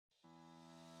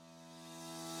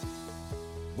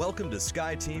Welcome to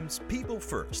Sky Team's People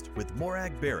First with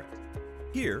Morag Barrett.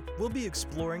 Here, we'll be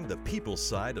exploring the people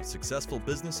side of successful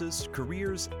businesses,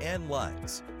 careers, and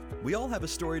lives. We all have a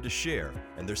story to share,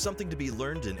 and there's something to be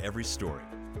learned in every story.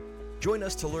 Join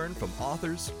us to learn from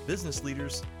authors, business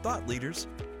leaders, thought leaders,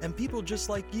 and people just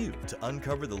like you to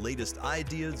uncover the latest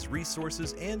ideas,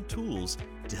 resources, and tools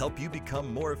to help you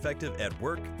become more effective at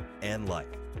work and life.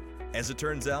 As it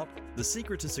turns out, the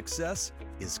secret to success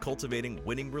is cultivating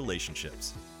winning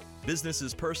relationships. Business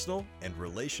is personal and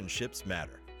relationships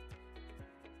matter.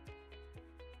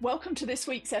 Welcome to this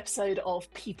week's episode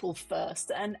of People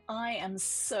First, and I am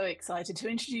so excited to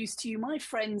introduce to you my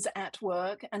friends at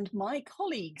work and my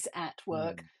colleagues at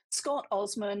work, Scott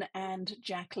Osman and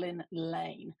Jacquelyn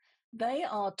Lane. They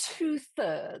are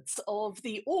 2/3 of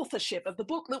the authorship of the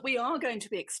book that we are going to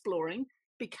be exploring,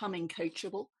 Becoming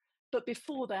Coachable. But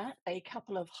before that, a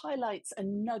couple of highlights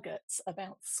and nuggets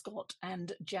about Scott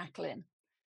and Jacquelyn.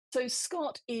 So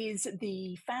Scott is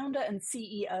the founder and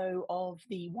CEO of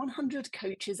the 100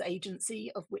 Coaches Agency,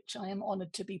 of which I am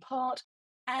honored to be part,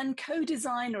 and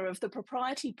co-designer of the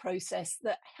proprietary process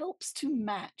that helps to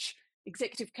match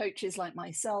executive coaches like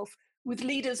myself with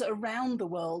leaders around the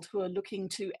world who are looking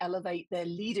to elevate their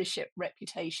leadership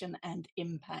reputation and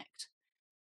impact.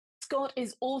 Scott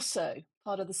is also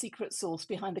part of the secret sauce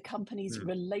behind the company's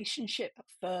relationship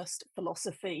first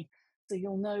philosophy. So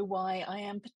you'll know why I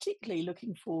am particularly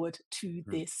looking forward to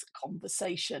this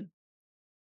conversation.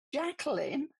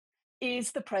 Jacquelyn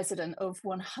is the president of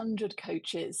 100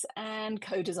 Coaches and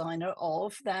co-designer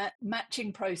of that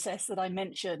matching process that I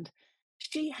mentioned.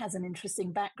 She has an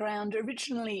interesting background,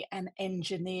 originally an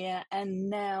engineer and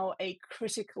now a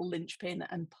critical linchpin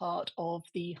and part of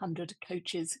the 100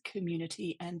 Coaches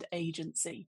community and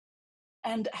agency,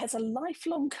 and has a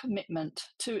lifelong commitment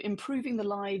to improving the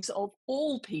lives of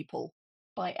all people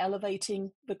by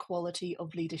elevating the quality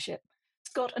of leadership.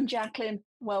 Scott and Jacquelyn,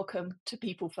 welcome to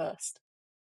People First.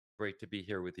 Great to be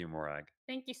here with you, Morag.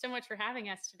 Thank you so much for having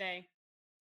us today.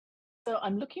 So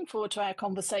I'm looking forward to our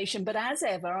conversation, but as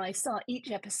ever, I start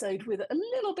each episode with a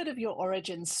little bit of your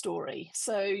origin story.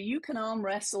 So you can arm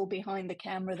wrestle behind the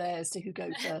camera there as to who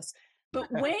goes first. But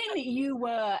when you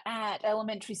were at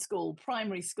elementary school,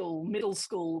 primary school, middle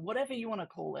school, whatever you want to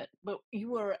call it, but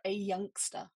you were a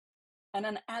youngster and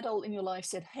an adult in your life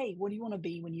said, hey, what do you want to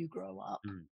be when you grow up?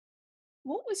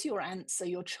 What was your answer,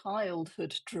 your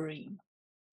childhood dream?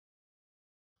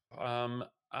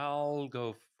 I'll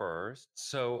go first.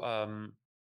 I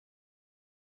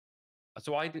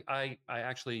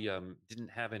actually didn't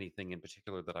have anything in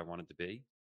particular that I wanted to be.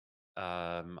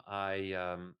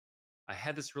 I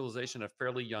had this realization at a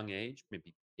fairly young age,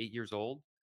 maybe 8 years old,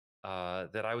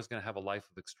 that I was going to have a life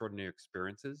of extraordinary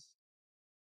experiences,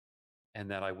 and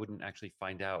that I wouldn't actually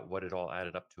find out what it all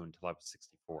added up to until I was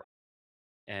 64.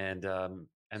 And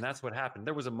that's what happened.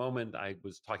 There was a moment I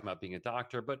was talking about being a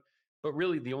doctor, but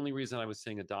really the only reason I was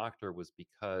saying a doctor was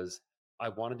because I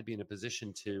wanted to be in a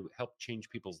position to help change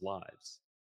people's lives,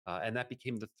 and that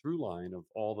became the through line of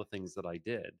all the things that I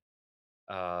did.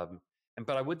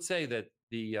 But I would say that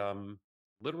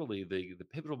literally the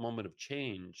pivotal moment of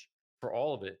change for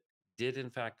all of it did in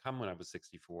fact come when I was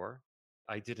 64.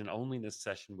 I did an loneliness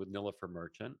session with Nilofer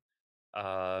Merchant,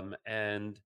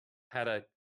 and had a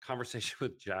conversation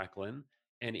with Jacquelyn,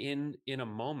 and in a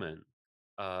moment,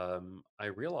 I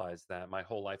realized that my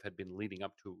whole life had been leading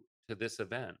up to this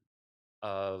event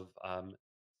of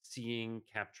seeing,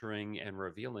 capturing, and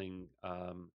revealing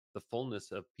the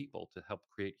fullness of people to help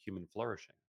create human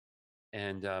flourishing.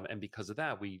 And because of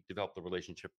that, we developed the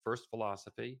relationship first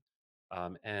philosophy,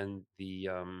 and the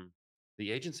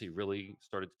agency really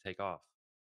started to take off.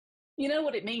 You know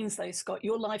what it means, though, Scott?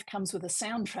 Your life comes with a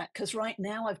soundtrack, because right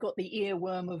now I've got the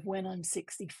earworm of When I'm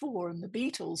 64 and the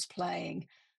Beatles playing.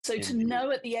 So to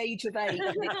know at the age of 8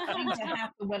 that it's going to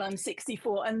happen when I'm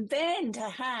 64, and then to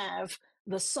have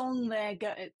the song there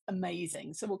go,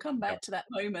 amazing. So we'll come back to that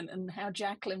moment and how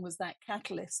Jacquelyn was that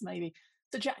catalyst, maybe.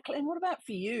 So Jacquelyn, what about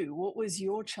for you? What was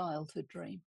your childhood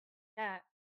dream? Yeah.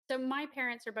 So my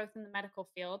parents are both in the medical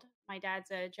field. My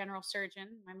dad's a general surgeon.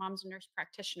 My mom's a nurse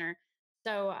practitioner.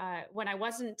 So when I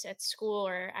wasn't at school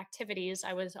or activities,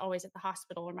 I was always at the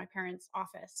hospital or my parents'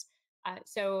 office. I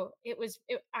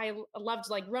loved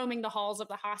like roaming the halls of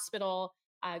the hospital,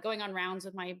 going on rounds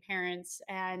with my parents,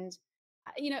 and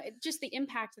just the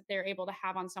impact that they're able to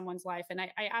have on someone's life. And I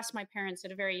asked my parents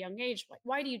at a very young age, like,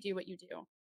 why do you do what you do?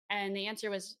 And the answer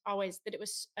was always that it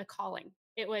was a calling.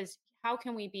 It was, how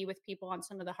can we be with people on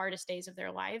some of the hardest days of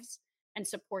their lives and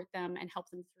support them and help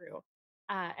them through?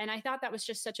 And I thought that was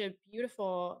just such a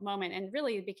beautiful moment, and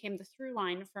really became the through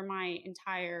line for my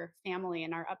entire family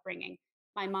and our upbringing.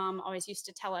 my mom always used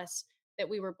to tell us that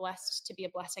we were blessed to be a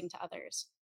blessing to others.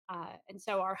 And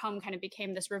so our home kind of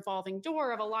became this revolving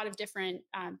door of a lot of different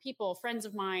people, friends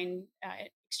of mine,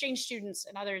 exchange students,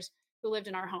 and others who lived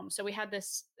in our home. So we had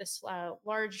this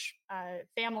large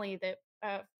family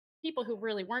that people who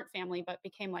really weren't family but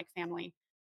became like family.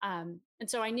 And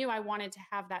so I knew I wanted to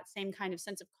have that same kind of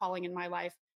sense of calling in my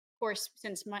life. Of course,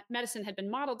 since medicine had been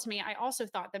modeled to me, I also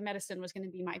thought that medicine was going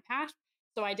to be my path.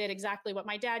 So I did exactly what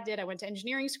my dad did. I went to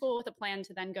engineering school with a plan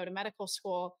to then go to medical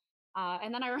school.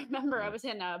 And then I remember I was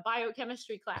in a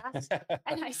biochemistry class,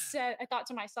 and I thought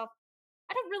to myself,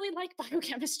 I don't really like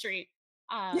biochemistry.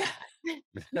 Uh, Yeah.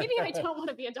 Maybe I don't want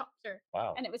to be a doctor.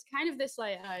 Wow. And it was kind of this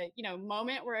like,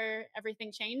 moment where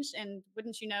everything changed. And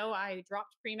wouldn't you know, I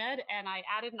dropped pre-med and I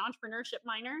added an entrepreneurship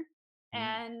minor. Mm.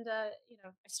 And, I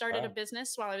started a Wow.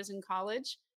 business while I was in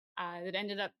college that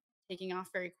ended up taking off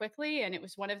very quickly. And it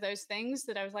was one of those things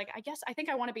that I was like, I think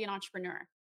I want to be an entrepreneur.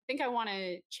 I think I want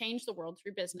to change the world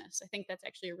through business. I think that's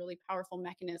actually a really powerful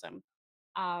mechanism.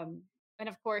 Um, and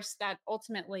of course, that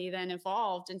ultimately then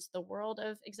evolved into the world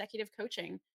of executive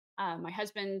coaching. My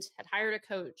husband had hired a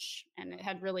coach, and it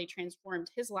had really transformed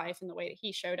his life in the way that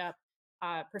he showed up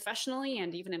professionally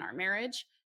and even in our marriage.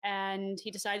 And he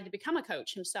decided to become a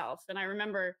coach himself. And I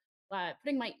remember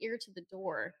putting my ear to the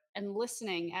door and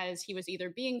listening as he was either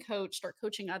being coached or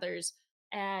coaching others,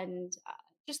 and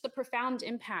just the profound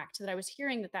impact that I was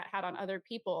hearing that had on other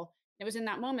people. It was in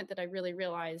that moment that I really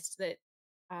realized that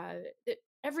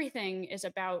everything is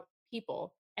about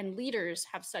people, and leaders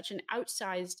have such an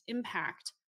outsized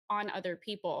impact on other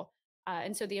people.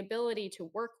 And so the ability to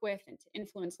work with and to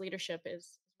influence leadership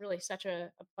is really such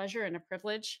a pleasure and a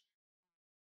privilege.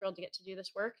 Thrilled to get to do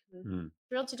this work and Mm.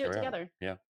 thrilled to do Here it we are. together.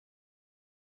 Yeah.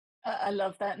 I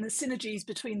love that. And the synergies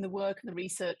between the work and the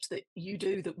research that you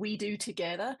do, that we do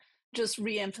together, just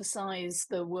re-emphasize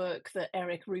the work that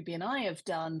Eric, Ruby, and I have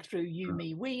done through You, Mm.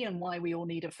 Me, We, and Why We All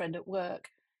Need a Friend at Work.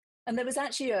 And there was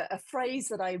actually a phrase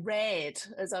that I read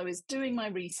as I was doing my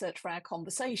research for our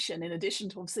conversation, in addition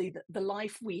to obviously the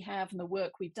life we have and the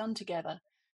work we've done together,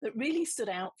 that really stood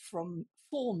out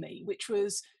for me, which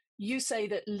was, you say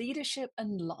that leadership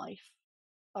and life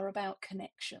are about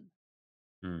connection.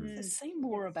 Mm. So Mm, say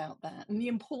more yes. about that and the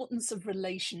importance of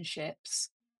relationships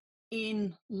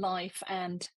in life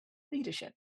and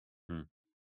leadership. Mm.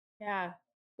 Yeah.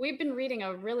 We've been reading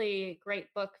a really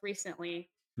great book recently.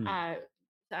 Mm. Uh,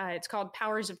 it's called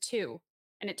Powers of Two,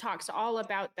 and it talks all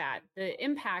about that, the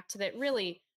impact that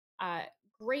really uh,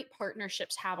 great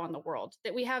partnerships have on the world.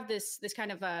 That we have this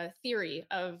kind of a theory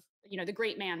of, the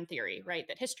great man theory, right?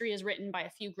 That history is written by a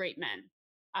few great men,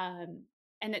 um,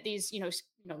 and that these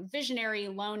visionary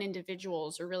lone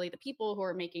individuals are really the people who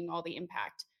are making all the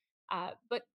impact.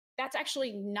 But that's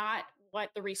actually not what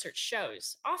the research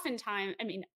shows. Oftentimes, I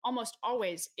mean, almost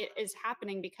always, it is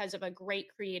happening because of a great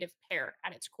creative pair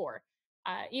at its core.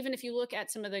 Even if you look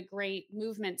at some of the great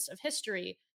movements of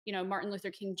history, Martin Luther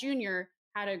King Jr.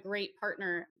 had a great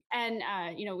partner. And,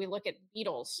 we look at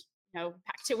Beatles,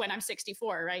 back to when I'm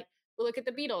 64, right? We look at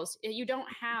the Beatles. You don't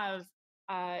have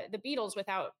the Beatles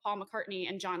without Paul McCartney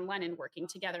and John Lennon working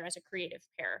together as a creative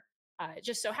pair. It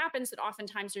just so happens that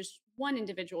oftentimes there's one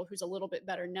individual who's a little bit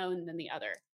better known than the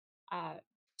other. Uh,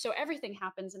 so everything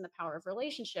happens in the power of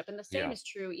relationship. And the same Yeah. is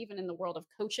true even in the world of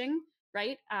coaching,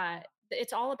 right?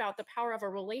 It's all about the power of a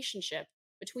relationship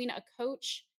between a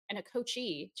coach and a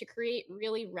coachee to create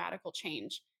really radical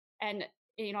change. And,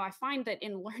 I find that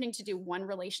in learning to do one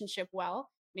relationship well,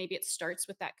 maybe it starts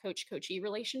with that coach coachee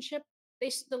relationship.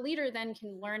 The leader then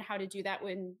can learn how to do that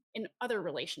in other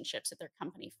relationships at their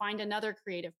company, find another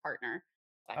creative partner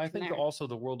I from think there. also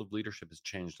the world of leadership has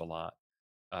changed a lot.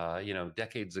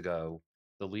 Decades ago,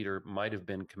 the leader might have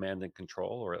been command and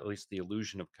control, or at least the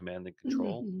illusion of command and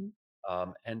control.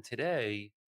 Mhm. And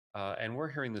today, and we're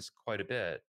hearing this quite a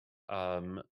bit,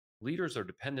 um, leaders are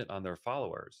dependent on their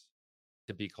followers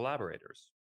to be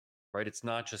collaborators, right? It's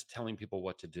not just telling people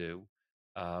what to do,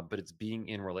 but it's being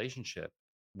in relationship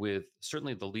with,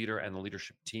 certainly the leader and the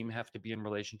leadership team have to be in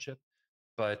relationship.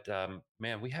 But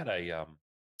man, we had a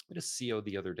CEO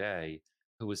the other day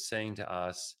who was saying to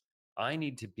us, I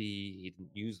need to be, he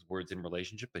didn't use the words in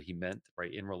relationship, but he meant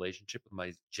right in relationship with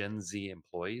my Gen Z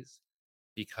employees,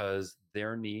 because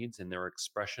their needs and their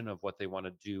expression of what they want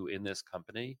to do in this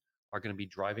company are going to be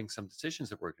driving some decisions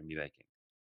that we're going to be making.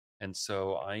 And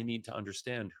so I need to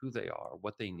understand who they are,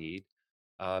 what they need.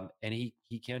 And he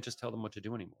can't just tell them what to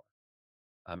do anymore.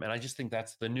 And I just think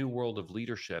that's the new world of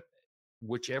leadership.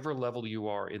 Whichever level you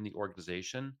are in the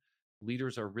organization,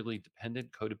 leaders are really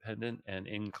dependent, codependent, and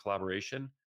in collaboration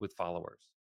with followers.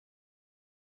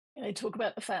 They talk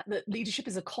about the fact that leadership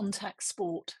is a contact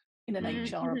sport. in an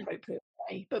Mm. HR appropriate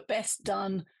way, but best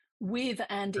done with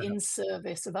and in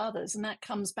service of others. And that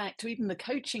comes back to even the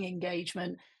coaching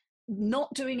engagement,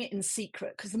 not doing it in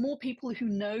secret, because the more people who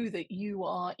know that you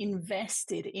are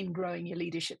invested in growing your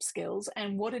leadership skills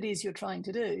and what it is you're trying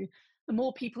to do, the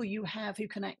more people you have who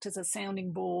can act as a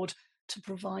sounding board to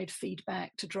provide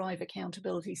feedback, to drive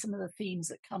accountability, some of the themes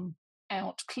that come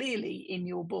out clearly in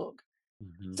your book.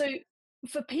 Mhm. So,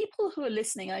 for people who are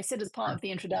listening, I said as part of the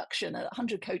introduction, at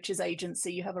 100 Coaches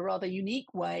Agency, you have a rather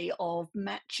unique way of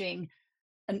matching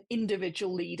an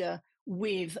individual leader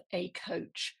with a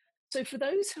coach. So, for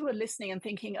those who are listening and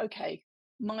thinking, okay,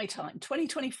 my time,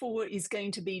 2024 is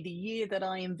going to be the year that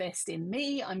I invest in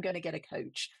me, I'm going to get a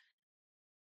coach.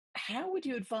 How would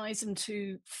you advise them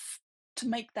to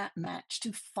make that match,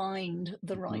 to find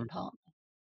the right Mhm. partner?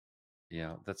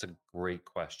 Yeah, that's a great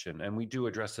question. And we do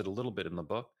address it a little bit in the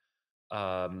book.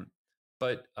 Um,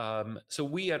 so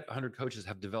we at 100 Coaches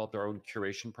have developed our own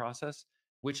curation process,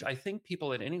 which I think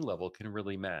people at any level can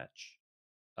really match.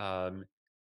 Um,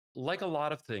 like a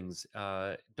lot of things,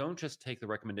 don't just take the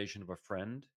recommendation of a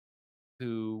friend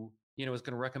who, is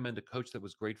going to recommend a coach that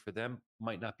was great for them,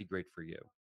 might not be great for you.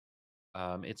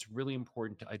 It's really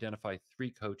important to identify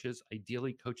 3 coaches,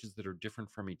 ideally coaches that are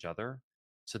different from each other,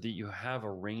 so that you have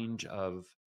a range of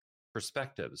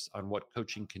perspectives on what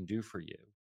coaching can do for you.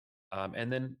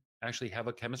 And then actually have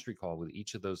a chemistry call with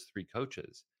each of those 3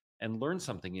 coaches and learn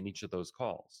something in each of those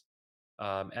calls.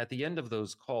 At the end of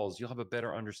those calls, you'll have a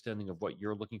better understanding of what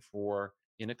you're looking for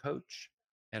in a coach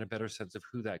and a better sense of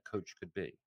who that coach could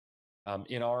be.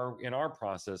 In our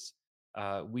process,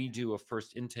 we do a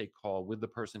first intake call with the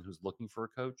person who's looking for a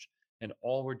coach, and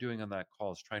all we're doing on that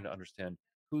call is trying to understand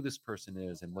who this person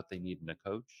is and what they need in a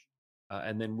coach.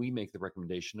 And then we make the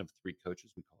recommendation of 3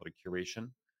 coaches. We call it a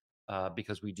curation,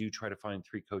 because we do try to find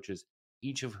 3 coaches,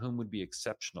 each of whom would be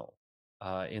exceptional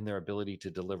in their ability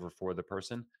to deliver for the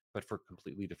person, but for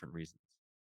completely different reasons.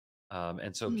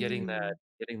 And so Mm.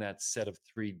 getting that set of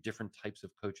 3 different types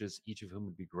of coaches, each of whom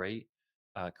would be great,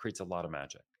 creates a lot of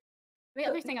magic. The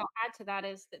other thing I'll add to that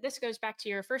is that this goes back to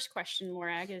your first question,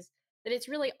 Morag, is that it's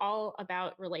really all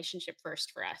about relationship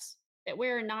first for us. That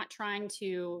we're not trying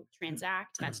to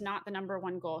transact. That's not the number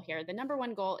one goal here. The number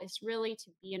one goal is really to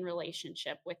be in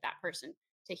relationship with that person,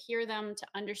 to hear them, to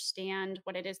understand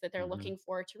what it is that they're Mhm. looking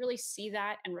for, to really see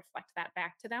that and reflect that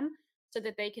back to them so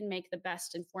that they can make the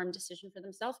best informed decision for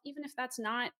themselves, even if that's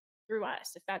not through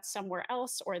us. If that's somewhere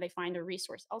else or they find a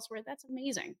resource elsewhere, that's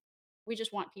amazing. We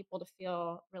just want people to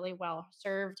feel really well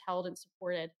served, held, and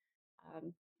supported.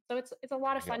 So it's a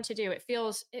lot of Yeah. fun to do. It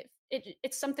feels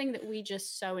it's something that we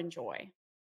just so enjoy.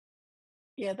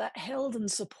 Yeah, that held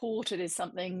and supported is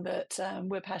something that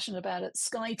we're passionate about at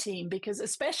Sky Team, because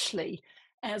especially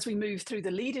as we move through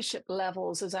the leadership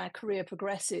levels as our career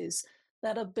progresses,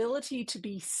 that ability to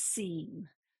be seen,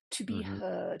 to be Mhm.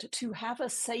 heard, to have a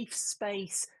safe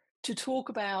space to talk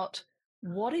about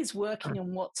what is working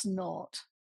and what's not,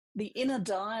 the inner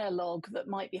dialogue that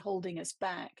might be holding us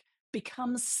back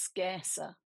becomes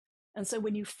scarcer. And so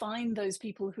when you find those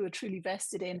people who are truly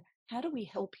vested in how do we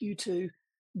help you to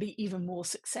be even more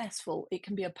successful, it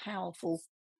can be a powerful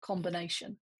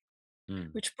combination.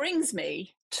 Mm. Which brings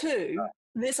me to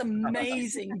this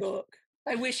amazing book.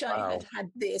 I wish I had Wow.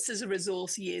 had this as a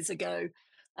resource years ago.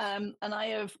 And I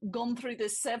have gone through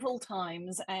this several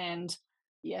times and,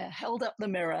 yeah, held up the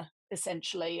mirror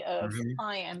essentially of Mhm.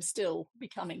 I am still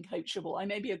becoming coachable. I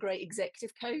may be a great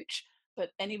executive coach,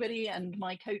 but anybody and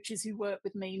my coaches who work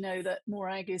with me know that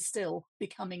Morag is still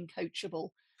becoming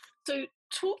coachable. So,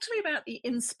 talk to me about the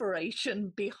inspiration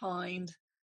behind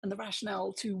and the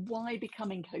rationale to why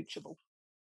becoming coachable.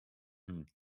 Mm.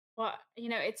 Well,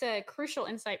 it's a crucial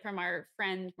insight from our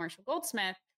friend Marshall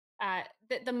Goldsmith, that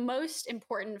the most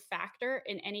important factor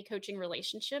in any coaching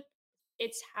relationship,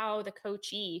 it's how the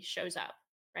coachee shows up,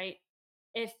 right?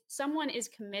 If someone is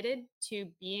committed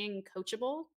to being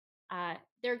coachable,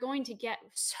 they're going to get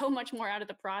so much more out of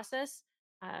the process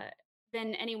uh,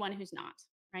 than anyone who's not,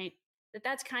 right?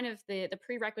 That's kind of the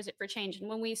prerequisite for change. And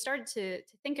when we started to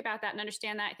think about that and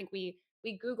understand that, I think we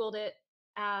Googled it.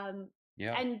 Um,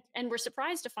 Yeah. and we're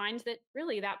surprised to find that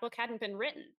really that book hadn't been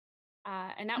written.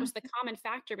 And that was the common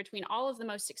factor between all of the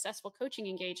most successful coaching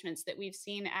engagements that we've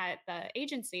seen at the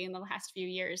agency in the last few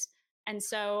years. And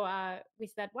so we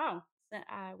said, wow,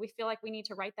 we feel like we need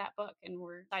to write that book, and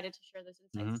we're excited to share those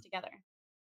insights Mhm. together.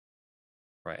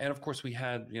 Right. And of course, we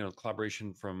had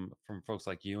collaboration from folks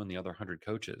like you and the other 100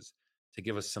 coaches to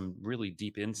give us some really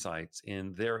deep insights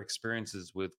in their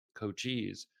experiences with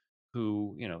coachees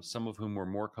who, some of whom were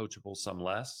more coachable, some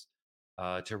less,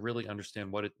 to really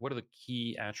understand what are the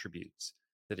key attributes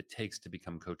that it takes to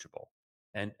become coachable.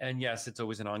 And yes, it's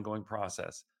always an ongoing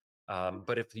process.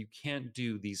 But if you can't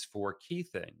do these four key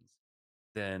things,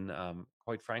 then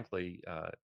quite frankly,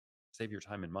 save your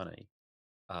time and money,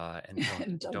 and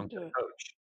And don't don't do get it. a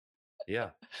coach.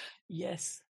 Yeah.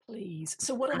 Yes, please.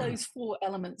 So, what are those four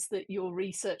elements that your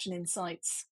research and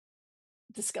insights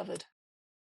discovered?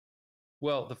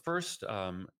 Well, the first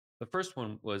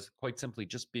one was quite simply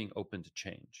just being open to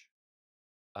change.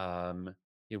 Um,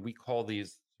 we call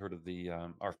these sort of the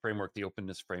our framework the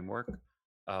openness framework,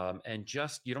 and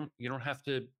just you don't have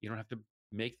to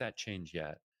make that change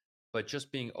yet, but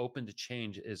just being open to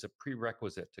change is a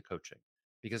prerequisite to coaching,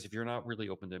 because if you're not really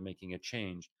open to making a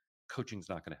change, coaching's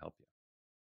not going to help you.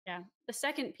 Yeah. The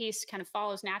second piece kind of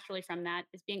follows naturally from that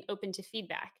is being open to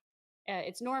feedback.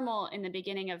 It's normal in the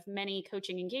beginning of many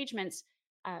coaching engagements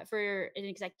for an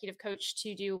executive coach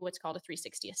to do what's called a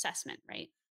 360 assessment, right?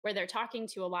 Where they're talking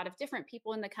to a lot of different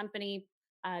people in the company,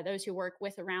 those who work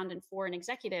with, around, and for an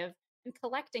executive, and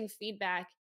collecting feedback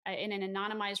in an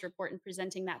anonymized report and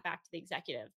presenting that back to the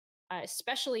executive,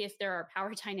 especially if there are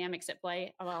power dynamics at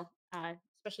play.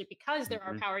 Especially because there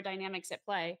are Hmm. power dynamics at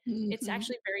play, it's Hmm.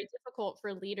 actually very difficult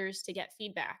for leaders to get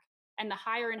feedback. And the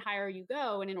higher and higher you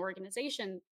go in an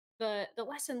organization, the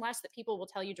less and less that people will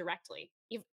tell you directly,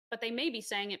 but they may be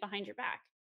saying it behind your back.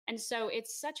 And so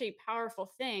it's such a powerful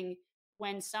thing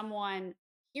when someone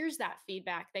hears that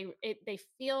feedback. They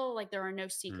feel like there are no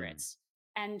Mm, secrets.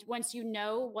 And once you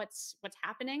know what's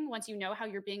happening, once you know how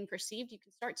you're being perceived, you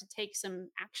can start to take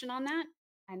some action on that,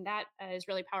 and that is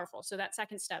really powerful. So that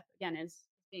second step again is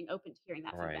being open to hearing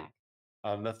that right.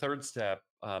 feedback. The third step,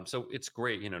 so it's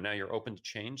great. Now you're open to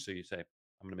change. So you say, I'm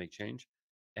going to make change,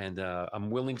 and I'm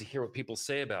willing to hear what people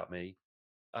say about me.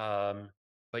 Um,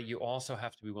 but you also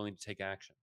have to be willing to take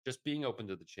action. Just being open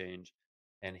to the change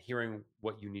and hearing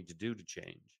what you need to do to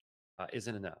change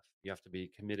isn't enough. You have to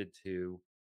be committed to,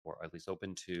 or at least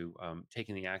open to,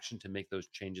 taking the action to make those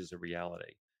changes a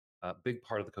reality. A big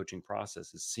part of the coaching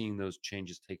process is seeing those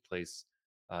changes take place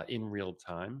in real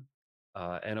time,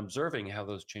 and observing how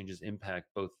those changes impact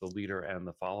both the leader and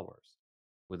the followers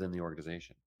within the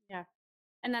organization. Yeah.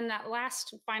 And then that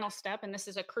last final step, and this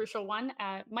is a crucial one,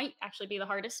 might actually be the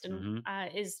hardest, and Hmm.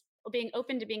 is being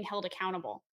open to being held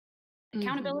accountable. Hmm.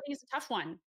 Accountability is a tough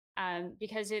one,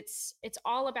 because it's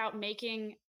all about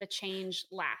making the change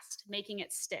last, making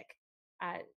it stick.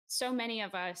 Uh, so many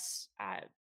of us,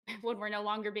 when we're no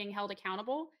longer being held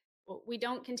accountable, we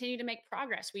don't continue to make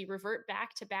progress. We revert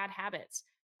back to bad habits.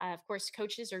 Of course,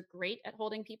 coaches are great at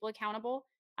holding people accountable,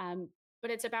 um, but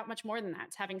it's about much more than that.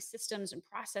 It's having systems and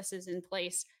processes in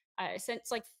place. So it's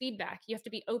like feedback. You have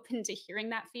to be open to hearing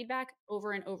that feedback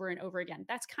over and over and over again.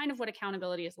 That's kind of what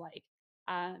accountability is like.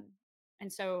 Um,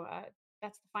 and so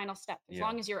that's the final step. As Yeah.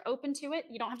 long as you're open to it,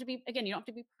 you don't have to be, again, you don't have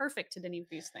to be perfect at any of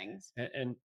these things.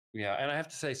 And yeah, and I have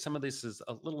to say, some of this is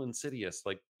a little insidious.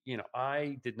 Like,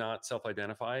 I did not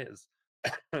self-identify as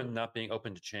not being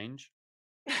open to change.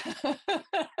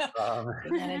 Um,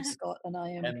 You manage, Scott, and I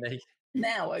am and they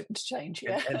now open to change.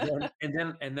 Yeah.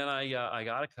 and then I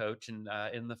got a coach, and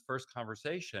in the first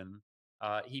conversation,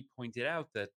 he pointed out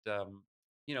that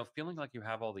feeling like you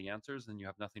have all the answers and you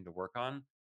have nothing to work on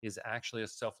is actually a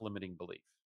self-limiting belief.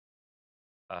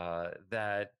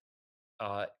 That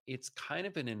it's kind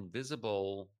of an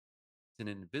invisible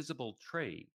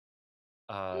trait,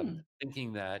 Hmm.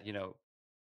 thinking that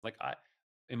like I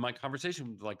in my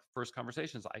conversation, like first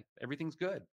conversations, I everything's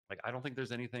good. Like, I don't think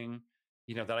there's anything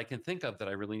that I can think of that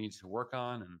I really need to work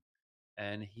on.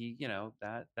 And he,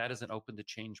 that is an open to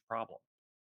change problem.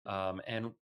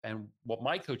 And what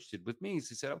my coach did with me is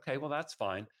he said, okay, well, that's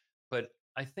fine, but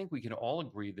I think we can all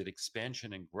agree that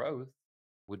expansion and growth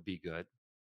would be good,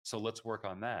 so let's work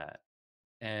on that.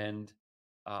 And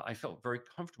I felt very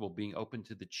comfortable being open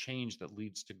to the change that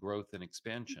leads to growth and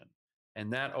expansion.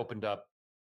 And that opened up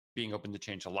being open to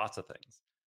change to lots of things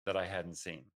that I hadn't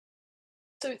seen.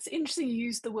 So it's interesting you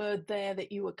used the word there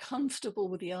that you were comfortable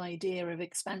with the idea of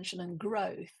expansion and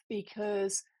growth,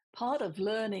 because part of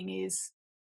learning is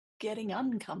getting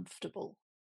uncomfortable.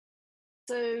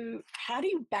 So, how do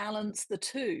you balance the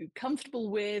two?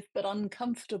 Comfortable with, but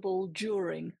uncomfortable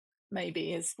during,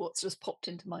 maybe, is what's just popped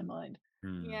into my mind.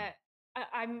 Hmm. Yeah,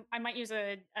 I might use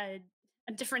a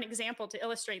different example to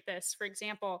illustrate this. For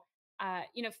example,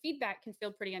 feedback can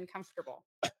feel pretty uncomfortable,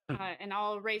 and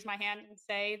I'll raise my hand and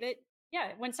say that,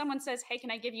 yeah, when someone says, "Hey,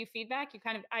 can I give you feedback?" You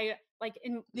kind of, I like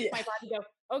in Yeah. my body go,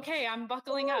 "Okay, I'm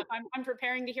buckling up. I'm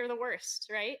preparing to hear the worst,"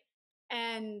 right?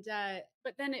 And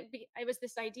but then it was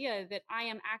this idea that I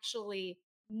am actually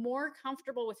more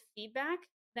comfortable with feedback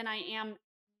than I am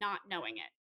not knowing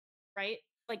it, right?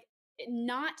 Like,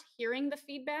 not hearing the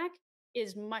feedback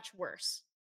is much worse.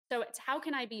 So it's how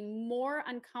can I be more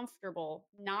uncomfortable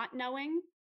not knowing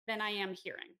than I am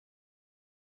hearing,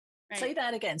 Say right?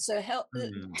 that again. So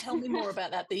Mm, tell me more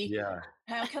about that. The yeah.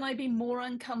 how can I be more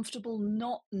uncomfortable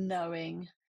not knowing?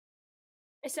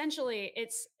 Essentially,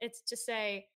 it's to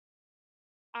say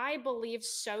I believe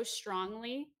so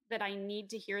strongly that I need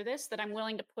to hear this that I'm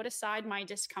willing to put aside my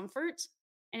discomfort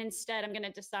and instead I'm going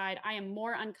to decide I am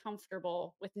more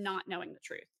uncomfortable with not knowing the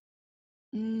truth.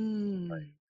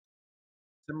 Mm.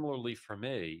 Similarly for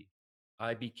me,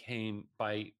 I became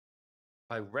by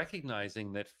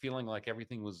recognizing that feeling like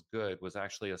everything was good was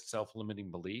actually a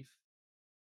self-limiting belief.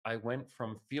 I went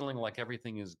from feeling like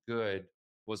everything is good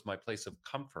was my place of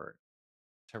comfort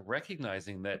to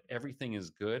recognizing that everything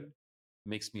is good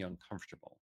makes me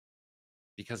uncomfortable.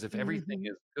 Because if everything Mhm.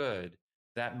 is good,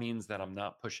 that means that I'm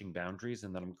not pushing boundaries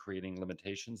and that I'm creating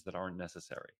limitations that aren't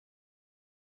necessary.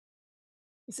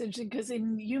 It's interesting because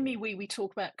in You, Me, we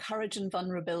talk about courage and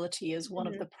vulnerability as one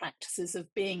of Mhm. the practices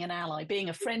of being an ally, being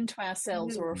a friend to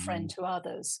ourselves or a friend Mhm. to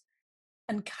others.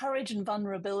 And courage and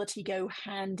vulnerability go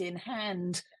hand in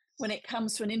hand when it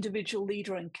comes to an individual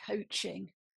leader and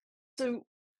coaching. So,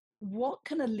 what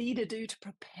can a leader do to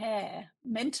prepare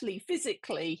mentally,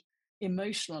 physically,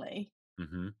 emotionally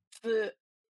Mhm. for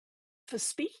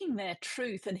speaking their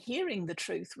truth and hearing the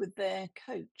truth with their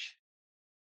coach?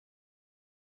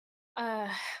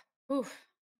 Uh, oof,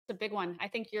 it's a big one. I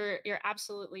think you're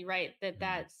absolutely right that Mm.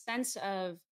 that sense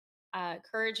of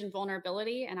courage and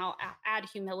vulnerability, and I'll add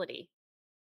humility,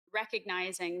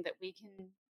 recognizing that we can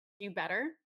do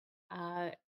better.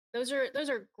 Uh, those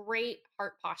are great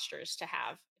heart postures to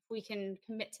have. If we can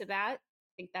commit to that,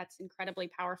 I think that's incredibly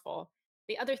powerful.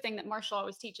 The other thing that Marshall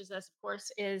always teaches us, of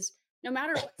course, is no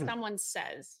matter what someone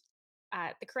says,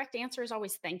 the correct answer is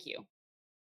always thank you,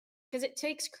 because it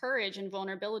takes courage and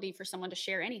vulnerability for someone to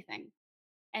share anything.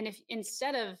 And if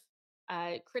instead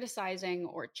of criticizing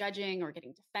or judging or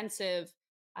getting defensive,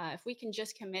 if we can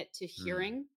just commit to Mm.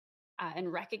 hearing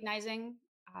and recognizing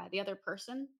the other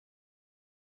person,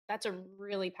 that's a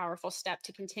really powerful step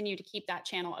to continue to keep that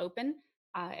channel open.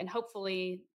 And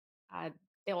hopefully, uh,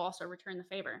 they'll also return the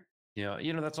favor. Yeah,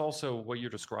 that's also what you're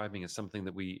describing is something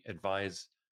that we advise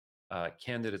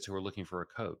candidates who are looking for a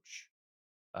coach.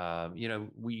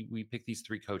 We pick these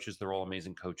three coaches. They're all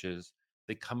amazing coaches.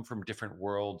 They come from different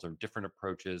worlds or different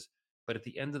approaches. But at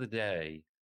the end of the day,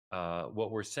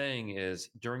 what we're saying is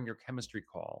during your chemistry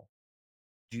call,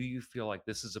 do you feel like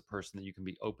this is a person that you can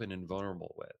be open and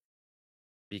vulnerable with?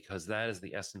 Because that is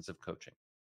the essence of coaching,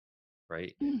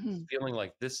 right? It's Mhm. feeling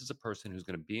like this is a person who's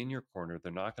going to be in your corner.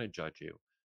 They're not going to judge you.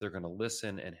 They're going to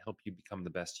listen and help you become the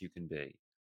best you can be.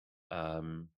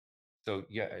 Um, so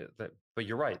yeah, but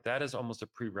you're right. That is almost a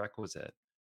prerequisite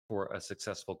for a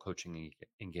successful coaching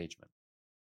engagement.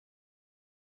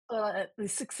 The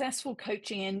successful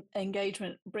coaching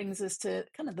engagement brings us to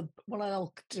kind of what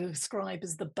I'll describe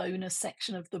as the bonus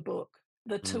section of the book,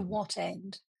 the to Mhm. what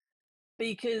end.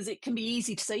 Because it can be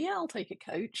easy to say, yeah, I'll take a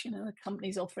coach, the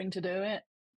company's offering to do it,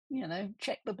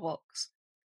 check the box.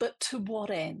 But to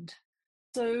what end?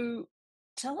 So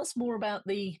tell us more about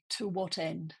the to what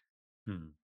end. Hmm.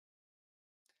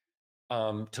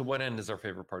 To what end is our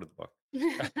favorite part of the book?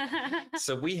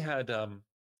 So we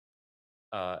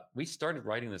started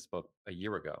writing this book a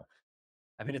year ago.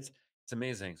 I mean, it's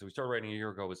amazing. So we started writing a year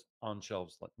ago. It was on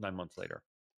shelves 9 months later,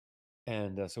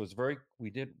 and so it's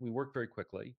we worked very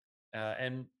quickly.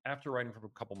 And after writing for a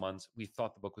couple months, we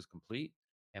thought the book was complete,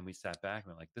 and we sat back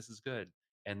and we're like, "This is good."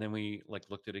 And then we like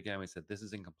looked at it again. We said, "This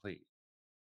is incomplete."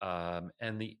 And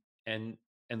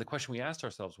the question we asked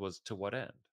ourselves was, "To what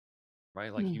end?"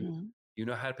 Right? Like Hmm. you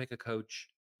know how to pick a coach,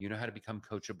 you know how to become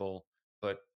coachable,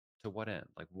 but to what end?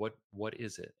 Like what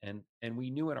is it? And we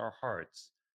knew in our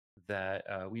hearts that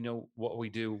we know what we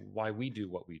do, why we do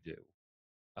what we do,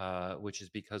 which is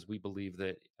because we believe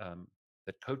that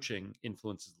coaching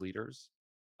influences leaders,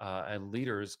 and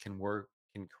leaders can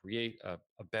create a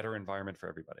better environment for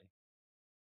everybody.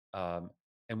 Um,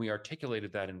 and we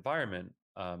articulated that environment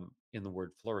in the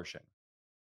word flourishing.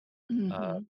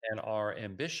 Uh, Hmm. and our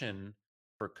ambition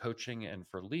for coaching and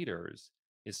for leaders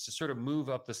is to sort of move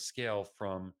up the scale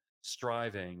from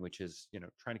striving, which is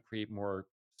trying to create more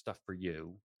stuff for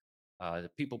you, to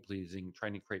people pleasing,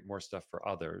 trying to create more stuff for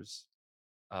others,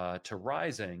 to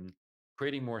rising,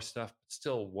 creating more stuff, but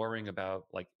still worrying about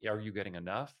like, are you getting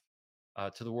enough?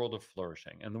 To the world of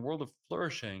flourishing. And the world of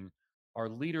flourishing are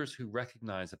leaders who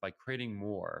recognize that by creating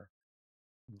more,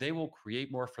 they will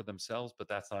create more for themselves, but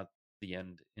that's not the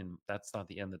end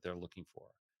that they're looking for.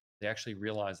 They actually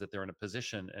realize that they're in a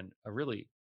position and a really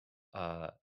uh,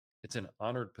 it's an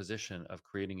honored position of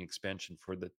creating expansion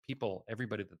for the people,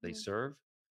 everybody that they Mm. serve,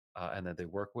 and that they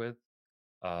work with,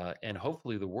 and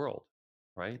hopefully the world,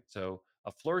 right? So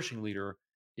a flourishing leader,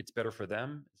 it's better for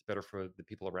them, it's better for the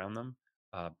people around them,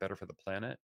 better for the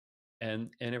planet.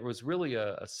 And it was really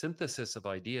a synthesis of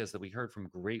ideas that we heard from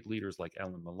great leaders like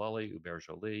Ellen Mullally, Hubert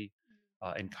Joly,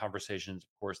 and conversations, of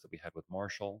course, that we had with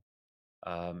Marshall.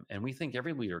 And we think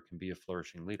every leader can be a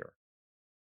flourishing leader.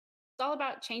 It's all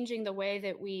about changing the way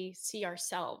that we see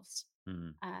ourselves.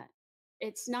 Mhm.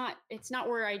 It's not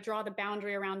where I draw the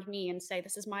boundary around me and say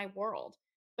this is my world,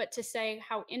 but to say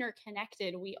how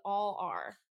interconnected we all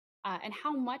are, and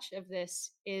how much of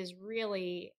this is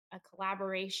really a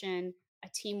collaboration, a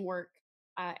teamwork,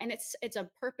 and it's a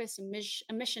purpose,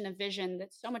 a mission, a vision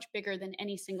that's so much bigger than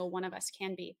any single one of us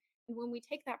can be. And when we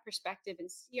take that perspective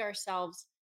and see ourselves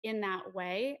in that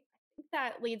way, I think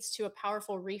that leads to a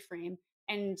powerful reframe.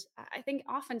 And I think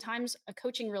oftentimes a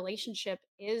coaching relationship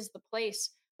is the place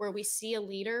where we see a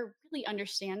leader really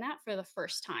understand that for the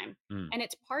first time. Mm. And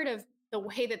it's part of the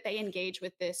way that they engage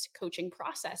with this coaching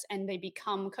process and they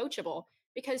become coachable.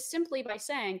 Because simply by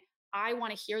saying, I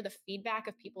want to hear the feedback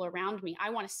of people around me, I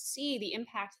want to see the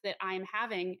impact that I am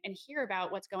having and hear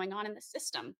about what's going on in the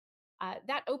system,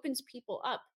 that opens people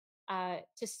up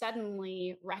to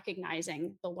suddenly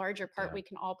recognizing the larger part Yeah. we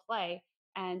can all play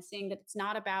and seeing that it's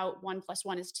not about 1 +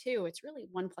 1 = 2. It's really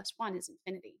 1 + 1 is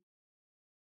infinity.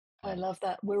 I love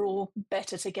that. We're all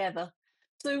better together.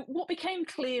 So, what became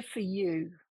clear for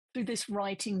you through this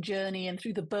writing journey and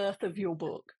through the birth of your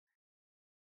book?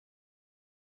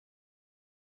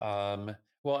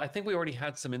 Well, I think we already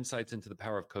had some insights into the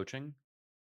power of coaching.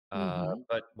 Hmm.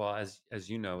 But well, as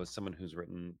you know, as someone who's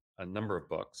written a number of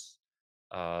books,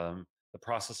 the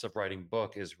process of writing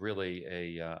book is really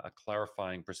a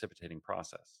clarifying, precipitating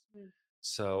process. Mm.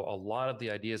 So a lot of the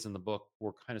ideas in the book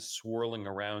were kind of swirling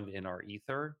around in our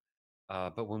ether.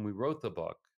 But when we wrote the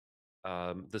book,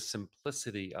 the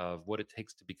simplicity of what it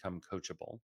takes to become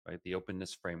coachable, right? The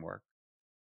openness framework,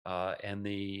 and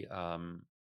the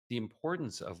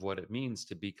importance of what it means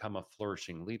to become a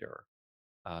flourishing leader,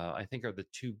 I think are the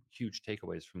two huge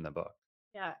takeaways from the book.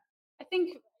 Yeah. I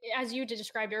think, as you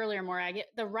described earlier, Morag,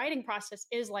 the writing process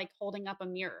is like holding up a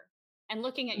mirror and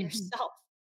looking at Hmm. yourself,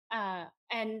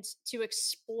 and to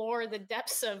explore the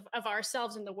depths of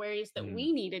ourselves in the ways that Mm,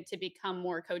 we needed to become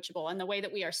more coachable and the way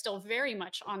that we are still very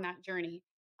much on that journey.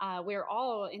 We're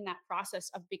all in that process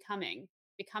of becoming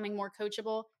more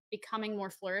coachable, becoming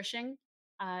more flourishing.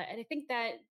 And I think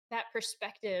that that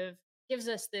perspective gives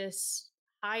us this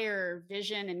higher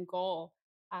vision and goal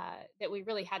that we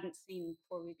really hadn't seen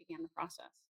before we began the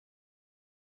process.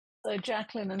 So,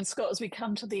 Jacquelyn and Scott, as we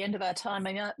come to the end of our time,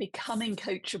 I know becoming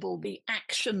coachable, the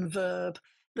action verb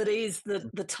that is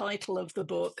the title of the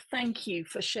book. Thank you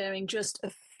for sharing just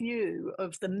a few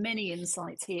of the many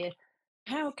insights here.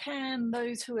 How can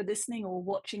those who are listening or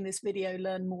watching this video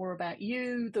learn more about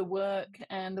you, the work,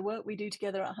 and the work we do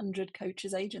together at 100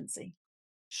 Coaches Agency?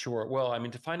 sure. Well, I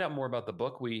mean, to find out more about the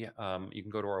book, you can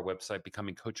go to our website,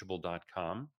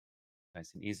 becomingcoachable.com.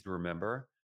 Nice and easy to remember.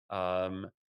 Um,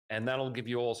 and that'll give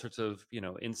you all sorts of,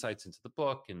 insights into the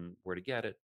book and where to get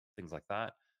it, things like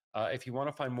that. If you want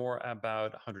to find more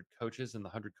about 100 Coaches and the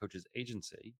 100 Coaches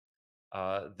Agency,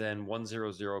 then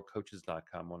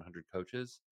 100coaches.com, 100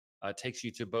 Coaches, takes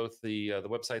you to both the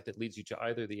website that leads you to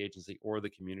either the agency or the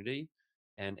community,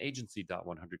 and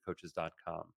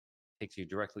agency.100coaches.com takes you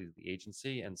directly to the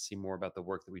agency and see more about the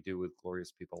work that we do with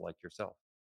glorious people like yourself.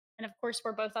 And of course,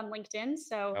 we're both on LinkedIn.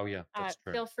 So Oh, yeah, that's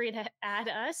true. feel free to add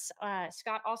us.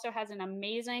 Scott also has an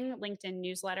amazing LinkedIn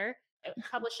newsletter. It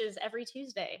publishes every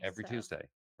Tuesday. Every So, Tuesday,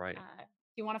 right?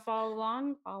 if you want to follow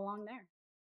along there.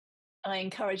 I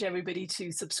encourage everybody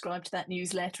to subscribe to that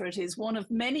newsletter. It is one of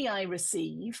many I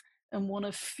receive and one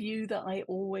of few that I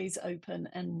always open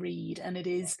and read. And it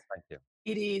is Thank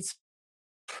you.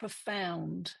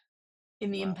 profound in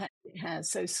the Wow. impact it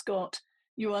has. So, Scott,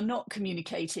 you are not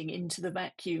communicating into the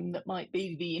vacuum that might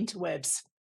be the interwebs.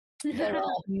 There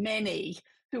are many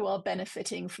who are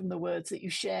benefiting from the words that you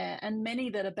share, and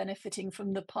many that are benefiting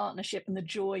from the partnership and the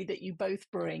joy that you both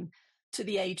bring to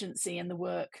the agency and the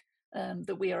work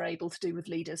that we are able to do with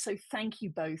leaders. So, thank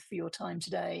you both for your time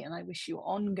today, and I wish you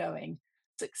ongoing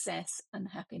success and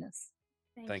happiness.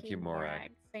 Thank you,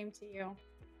 Morag. Same to you.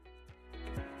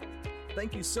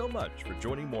 Thank you so much for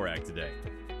joining Morag today.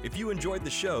 If you enjoyed the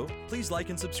show, please like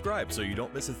and subscribe so you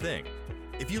don't miss a thing.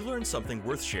 If you learned something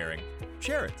worth sharing,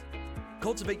 share it.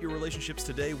 Cultivate your relationships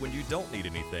today when you don't need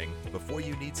anything before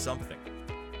you need something.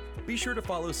 Be sure to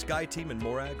follow Sky Team and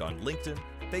Morag on LinkedIn,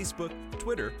 Facebook,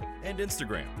 Twitter, and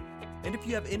Instagram. And if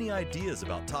you have any ideas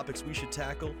about topics we should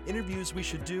tackle, interviews we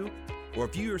should do, Or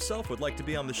if you yourself would like to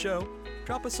be on the show,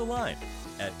 drop us a line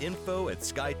at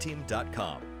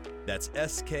info@skyeteam.com. That's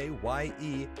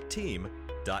SKYE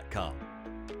team.com.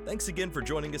 Thanks again for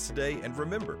joining us today, and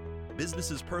remember,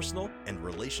 business is personal and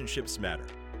relationships matter.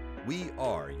 We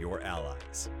are your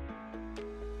allies.